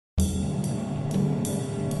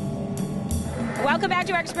Welcome back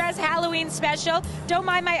to our Express Halloween special. Don't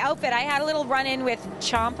mind my outfit. I had a little run-in with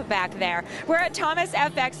Chomp back there. We're at Thomas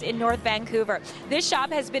FX in North Vancouver. This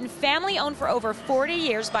shop has been family-owned for over 40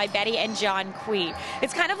 years by Betty and John Quee.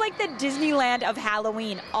 It's kind of like the Disneyland of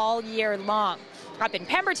Halloween all year long. Up in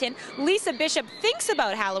Pemberton, Lisa Bishop thinks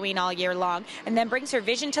about Halloween all year long and then brings her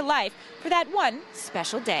vision to life for that one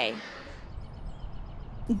special day.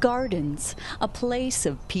 Gardens, a place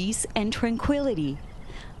of peace and tranquility.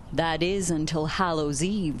 That is until Hallows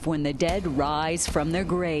Eve, when the dead rise from their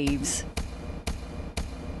graves.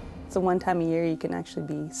 It's the one time a year you can actually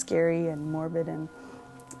be scary and morbid and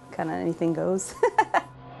kind of anything goes.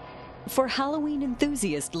 For Halloween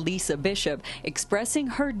enthusiast Lisa Bishop, expressing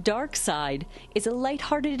her dark side is a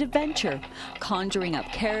lighthearted adventure. Conjuring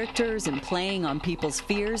up characters and playing on people's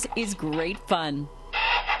fears is great fun.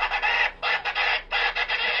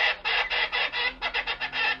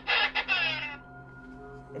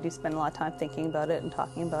 I do spend a lot of time thinking about it and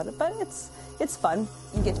talking about it, but it's fun.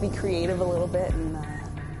 You get to be creative a little bit and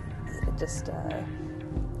just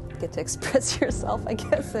get to express yourself, I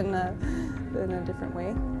guess, in a different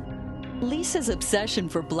way. Lisa's obsession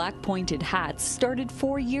for black pointed hats started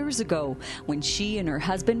 4 years ago when she and her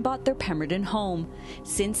husband bought their Pemberton home.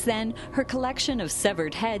 Since then, her collection of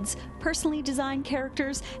severed heads, personally designed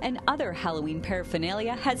characters, and other Halloween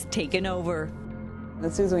paraphernalia has taken over.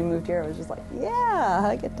 As soon as we moved here, I was just like, yeah,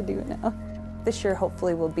 I get to do it now. This year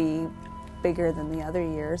hopefully will be bigger than the other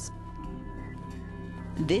years.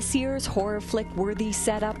 This year's horror flick-worthy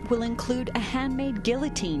setup will include a handmade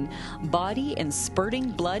guillotine, body and spurting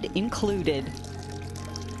blood included.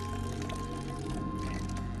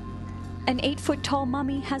 An 8-foot-tall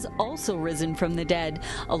mummy has also risen from the dead,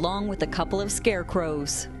 along with a couple of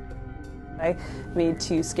scarecrows. I made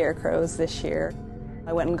 2 scarecrows this year.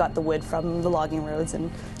 I went and got the wood from the logging roads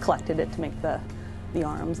and collected it to make the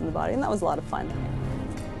arms and the body, and that was a lot of fun.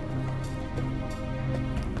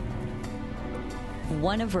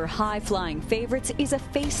 One of her high-flying favorites is a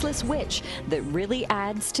faceless witch that really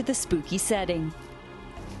adds to the spooky setting.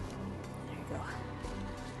 There you go.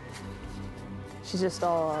 She's just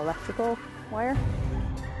all electrical wire.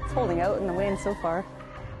 It's holding out in the wind so far.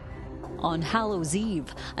 On Hallows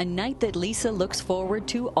Eve, a night that Lisa looks forward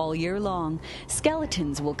to all year long,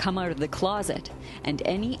 skeletons will come out of the closet, and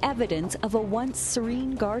any evidence of a once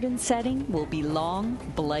serene garden setting will be long,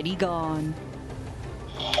 bloody gone.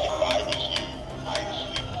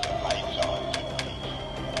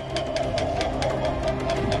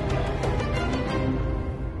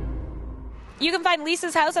 You can find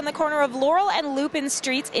Lisa's house on the corner of Laurel and Lupin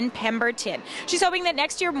Streets in Pemberton. She's hoping that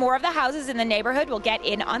next year more of the houses in the neighborhood will get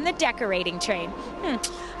in on the decorating train.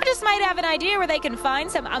 I just might have an idea where they can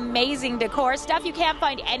find some amazing decor, stuff you can't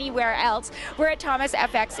find anywhere else. We're at Thomas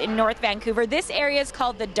FX in North Vancouver. This area is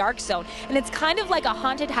called the Dark Zone, and it's kind of like a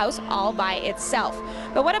haunted house all by itself.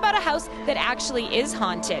 But what about a house that actually is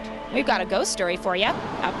haunted? We've got a ghost story for you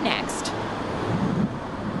up next.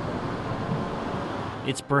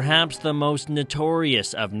 It's perhaps the most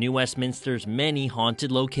notorious of New Westminster's many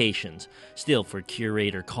haunted locations. Still, for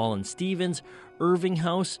curator Colin Stevens, Irving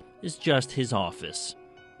House is just his office.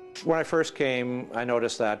 When I first came, I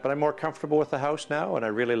noticed that, but I'm more comfortable with the house now, and I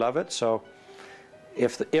really love it. So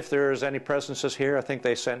if there's any presences here, I think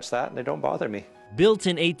they sense that, and they don't bother me. Built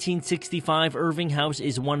in 1865, Irving House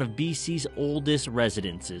is one of BC's oldest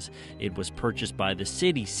residences. It was purchased by the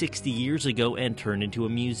city 60 years ago and turned into a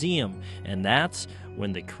museum, and that's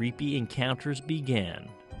when the creepy encounters began.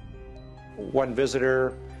 One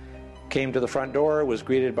visitor came to the front door, was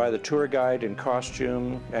greeted by the tour guide in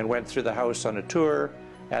costume, and went through the house on a tour.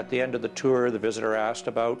 At the end of the tour, the visitor asked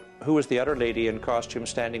about who was the other lady in costume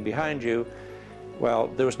standing behind you. Well,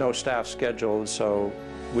 there was no staff scheduled, so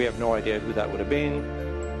we have no idea who that would have been.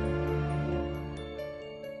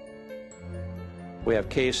 We have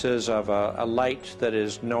cases of a light that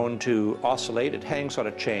is known to oscillate. It hangs on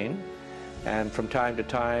a chain, and from time to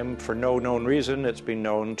time, for no known reason, it's been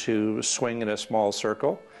known to swing in a small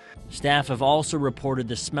circle. Staff have also reported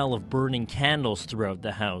the smell of burning candles throughout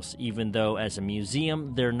the house, even though as a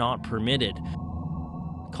museum, they're not permitted.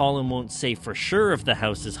 Colin won't say for sure if the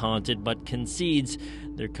house is haunted, but concedes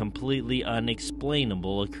they're completely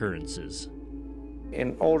unexplainable occurrences.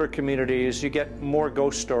 In older communities, you get more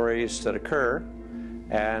ghost stories that occur,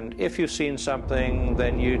 and if you've seen something,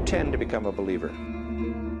 then you tend to become a believer.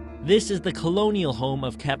 This is the colonial home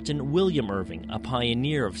of Captain William Irving, a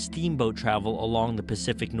pioneer of steamboat travel along the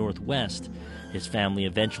Pacific Northwest. His family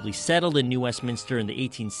eventually settled in New Westminster in the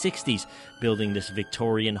 1860s, building this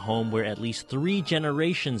Victorian home where at least 3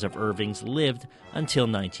 generations of Irvings lived until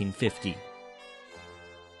 1950.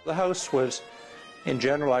 The house was In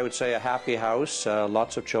general, I would say a happy house,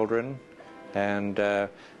 lots of children, and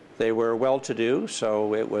they were well-to-do,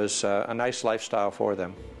 so it was a nice lifestyle for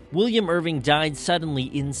them. William Irving died suddenly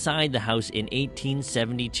inside the house in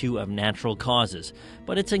 1872 of natural causes,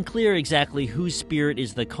 but it's unclear exactly whose spirit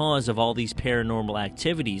is the cause of all these paranormal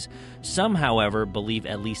activities. Some, however, believe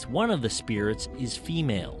at least one of the spirits is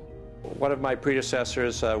female. One of my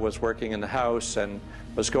predecessors was working in the house and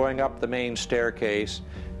was going up the main staircase,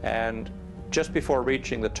 and just before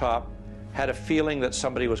reaching the top, had a feeling that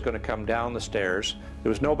somebody was going to come down the stairs. There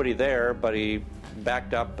was nobody there, but he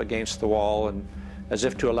backed up against the wall and as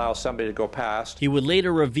if to allow somebody to go past. He would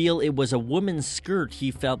later reveal it was a woman's skirt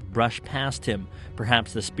he felt brush past him,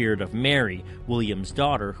 perhaps the spirit of Mary, William's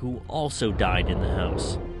daughter, who also died in the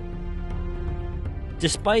house.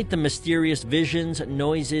 Despite the mysterious visions,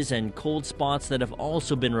 noises, and cold spots that have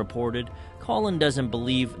also been reported, Colin doesn't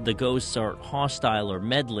believe the ghosts are hostile or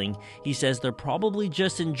meddling. He says they're probably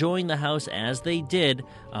just enjoying the house as they did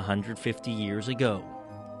 150 years ago.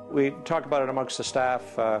 We talk about it amongst the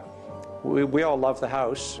staff. We all love the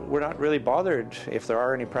house. We're not really bothered if there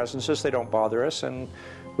are any presences. They don't bother us, and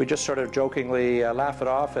we just sort of jokingly laugh it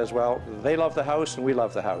off as well. They love the house and we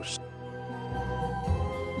love the house.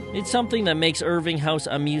 It's something that makes Irving House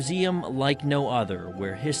a museum like no other,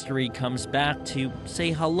 where history comes back to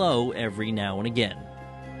say hello every now and again.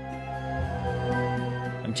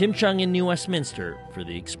 I'm Tim Chung in New Westminster for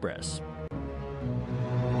The Express.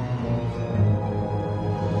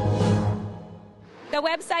 The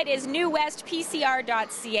website is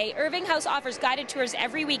newwestpcr.ca. Irving House offers guided tours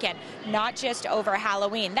every weekend, not just over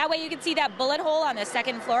Halloween. That way you can see that bullet hole on the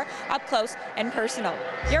second floor up close and personal.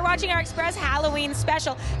 You're watching our Express Halloween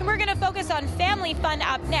special, and we're going to focus on family fun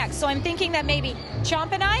up next. So I'm thinking that maybe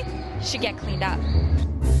Chomp and I should get cleaned up.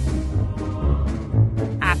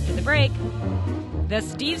 After the break, the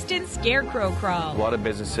Steveston Scarecrow Crawl. A lot of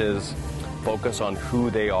businesses focus on who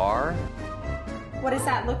they are. What does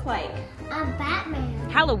that look like? A Batman.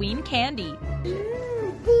 Halloween candy.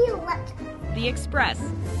 The Express.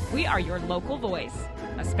 We are your local voice,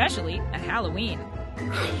 especially at Halloween.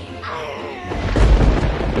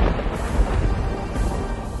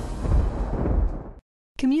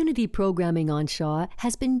 Community programming on Shaw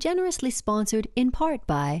has been generously sponsored in part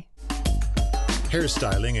by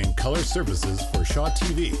hairstyling and color services for Shaw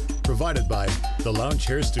TV, provided by The Lounge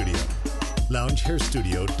Hair Studio,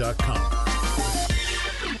 loungehairstudio.com.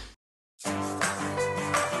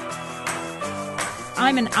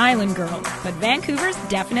 I'm an island girl, but Vancouver's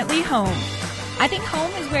definitely home. I think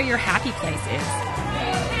home is where your happy place is.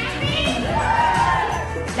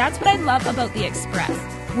 That's what I love about The Express.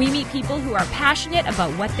 We meet people who are passionate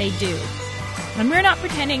about what they do. And we're not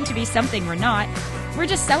pretending to be something we're not. We're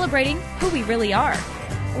just celebrating who we really are.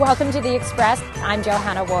 Welcome to The Express. I'm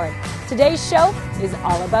Johanna Ward. Today's show is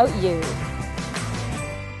all about you.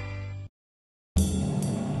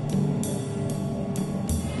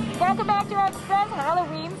 Welcome back to our Express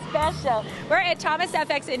Halloween special. We're at Thomas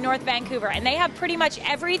FX in North Vancouver, and they have pretty much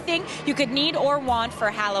everything you could need or want for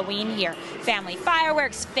Halloween here. Family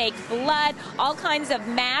fireworks, fake blood, all kinds of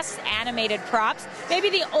masks, animated props. Maybe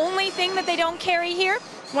the only thing that they don't carry here,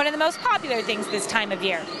 one of the most popular things this time of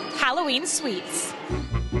year, Halloween sweets.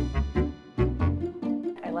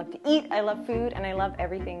 I love to eat, I love food, and I love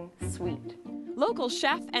everything sweet. Local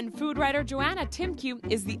chef and food writer Joanna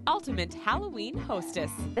Tymkiw is the ultimate Halloween hostess.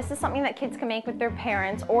 This is something that kids can make with their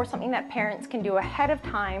parents, or something that parents can do ahead of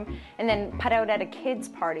time and then put out at a kid's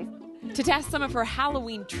party. To test some of her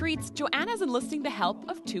Halloween treats, Joanna's enlisting the help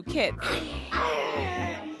of two kids.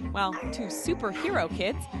 Well, two superhero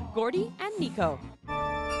kids, Gordy and Nico.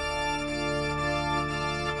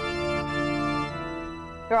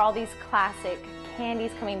 There are all these classic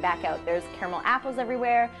candies coming back out. There's caramel apples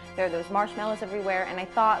everywhere, there are those marshmallows everywhere, and I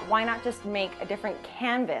thought, why not just make a different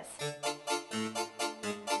canvas?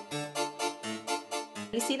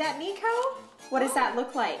 You see that, Nico? What does that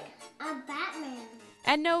look like? A Batman.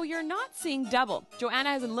 And no, you're not seeing double. Joanna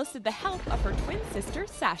has enlisted the help of her twin sister,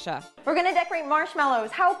 Sasha. We're gonna decorate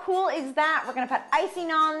marshmallows. How cool is that? We're gonna put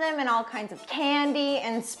icing on them and all kinds of candy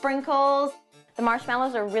and sprinkles. The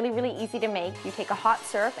marshmallows are really, really easy to make. You take a hot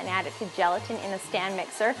syrup and add it to gelatin in a stand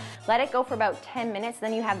mixer. Let it go for about 10 minutes.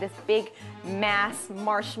 Then you have this big mass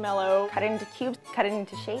marshmallow. Cut it into cubes, cut it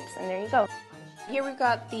into shapes, and there you go. Here we've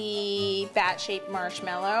got the bat-shaped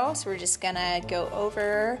marshmallow. So we're just gonna go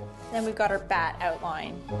over. Then we've got our bat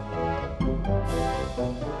outline.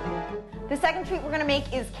 The second treat we're gonna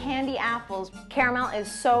make is candy apples. Caramel is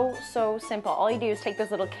so, so simple. All you do is take those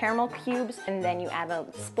little caramel cubes and then you add a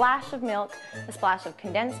splash of milk, a splash of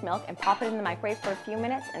condensed milk, and pop it in the microwave for a few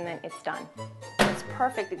minutes, and then it's done. It's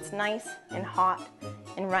perfect. It's nice and hot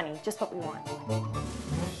and runny, just what we want.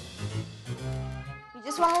 You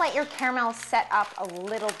just want to let your caramel set up a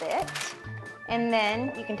little bit, and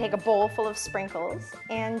then you can take a bowl full of sprinkles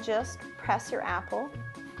and just press your apple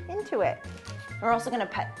into it. We're also going to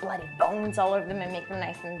put bloody bones all over them and make them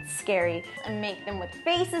nice and scary, and make them with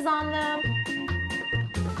faces on them.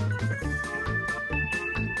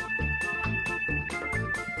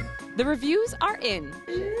 The reviews are in.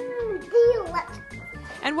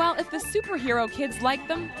 And while if the superhero kids like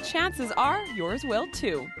them, chances are yours will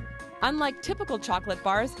too. Unlike typical chocolate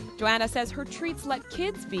bars, Joanna says her treats let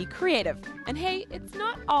kids be creative. And hey, it's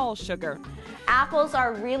not all sugar. Apples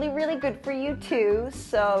are really, really good for you too,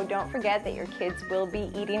 so don't forget that your kids will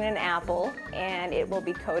be eating an apple and it will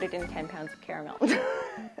be coated in 10 pounds of caramel.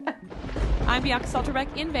 I'm Bianca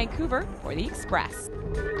Solterbeck in Vancouver for The Express.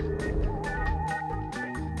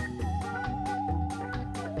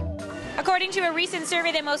 According to a recent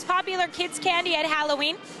survey, the most popular kids' candy at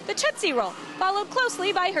Halloween, the Tootsie Roll, followed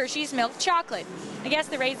closely by Hershey's Milk Chocolate. I guess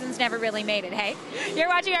the raisins never really made it, hey? You're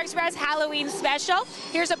watching our Express Halloween special.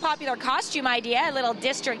 Here's a popular costume idea, a little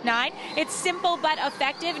District 9. It's simple but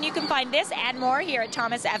effective, and you can find this and more here at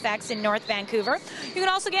Thomas FX in North Vancouver. You can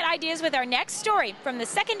also get ideas with our next story from the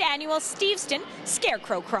 2nd annual Steveston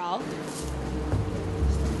Scarecrow Crawl.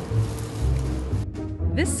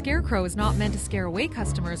 This scarecrow is not meant to scare away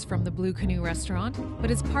customers from the Blue Canoe restaurant,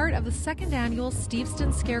 but is part of the 2nd annual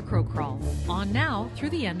Steveston Scarecrow Crawl, on now through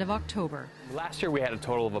the end of October. Last year we had a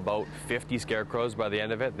total of about 50 scarecrows by the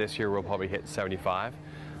end of it. This year we'll probably hit 75.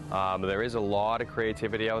 There is a lot of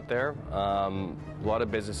creativity out there. A lot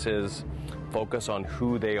of businesses focus on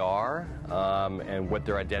who they are and what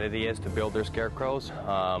their identity is to build their scarecrows.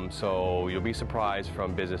 So you'll be surprised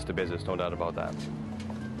from business to business, no doubt about that.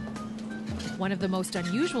 One of the most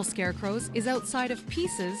unusual scarecrows is outside of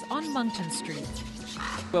Pieces on Moncton Street.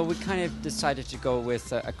 Well, we kind of decided to go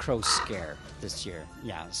with a crow scare this year.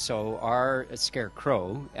 Yeah, so our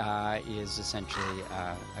scarecrow is essentially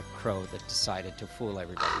a crow that decided to fool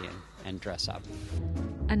everybody and dress up.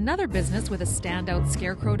 Another business with a standout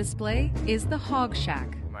scarecrow display is the Hog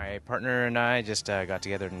Shack. My partner and I just got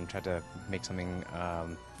together and tried to make something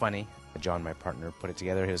funny. John, my partner, put it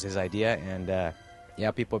together. It was his idea, and yeah,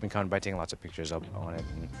 people have been coming by taking lots of pictures up on it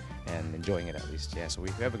and enjoying it at least. Yeah, so we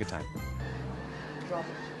have a good time.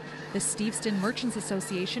 The Steveston Merchants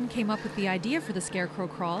Association came up with the idea for the Scarecrow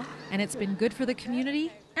Crawl, and it's been good for the community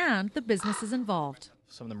and the businesses involved.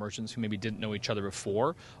 Some of the merchants who maybe didn't know each other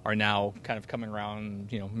before are now kind of coming around,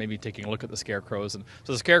 maybe taking a look at the scarecrows. And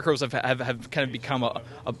so the scarecrows have kind of become a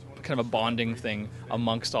kind of a bonding thing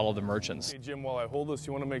amongst all of the merchants. Hey Jim, while I hold this,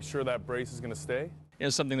 you want to make sure that brace is going to stay?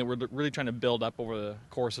 It's something that we're really trying to build up over the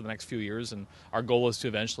course of the next few years, and our goal is to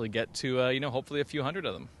eventually get to, hopefully a few hundred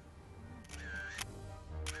of them.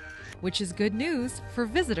 Which is good news for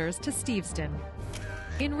visitors to Steveston.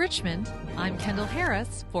 In Richmond, I'm Kendall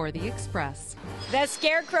Harris for The Express. The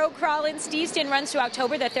Scarecrow Crawl in Steveston runs to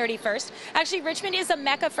October the 31st. Actually, Richmond is a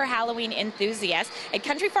mecca for Halloween enthusiasts. At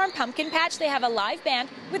Country Farm Pumpkin Patch, they have a live band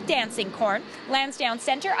with dancing corn. Lansdowne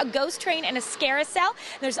Centre, a ghost train, and a scarecell.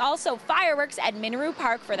 There's also fireworks at Minaroo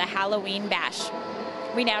Park for the Halloween Bash.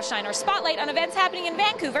 We now shine our spotlight on events happening in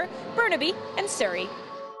Vancouver, Burnaby, and Surrey.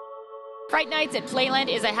 Fright Nights at Playland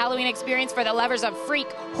is a Halloween experience for the lovers of freak,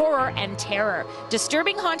 horror, and terror.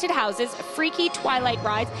 Disturbing haunted houses, freaky twilight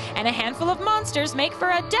rides, and a handful of monsters make for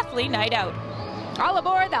a deathly night out. All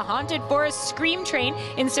aboard the Haunted Forest Scream Train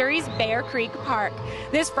in Surrey's Bear Creek Park.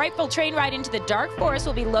 This frightful train ride into the dark forest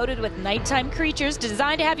will be loaded with nighttime creatures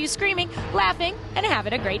designed to have you screaming, laughing, and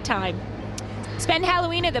having a great time. Spend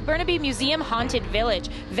Halloween at the Burnaby Museum Haunted Village.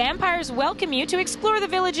 Vampires welcome you to explore the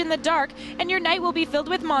village in the dark, and your night will be filled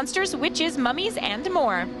with monsters, witches, mummies, and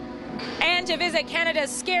more. And to visit Canada's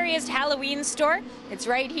scariest Halloween store, it's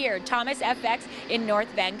right here, Thomas FX in North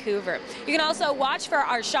Vancouver. You can also watch for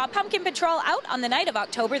our Shaw Pumpkin Patrol out on the night of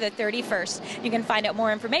October the 31st. You can find out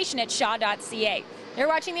more information at shaw.ca. You're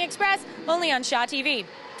watching The Express, only on Shaw TV.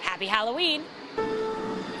 Happy Halloween!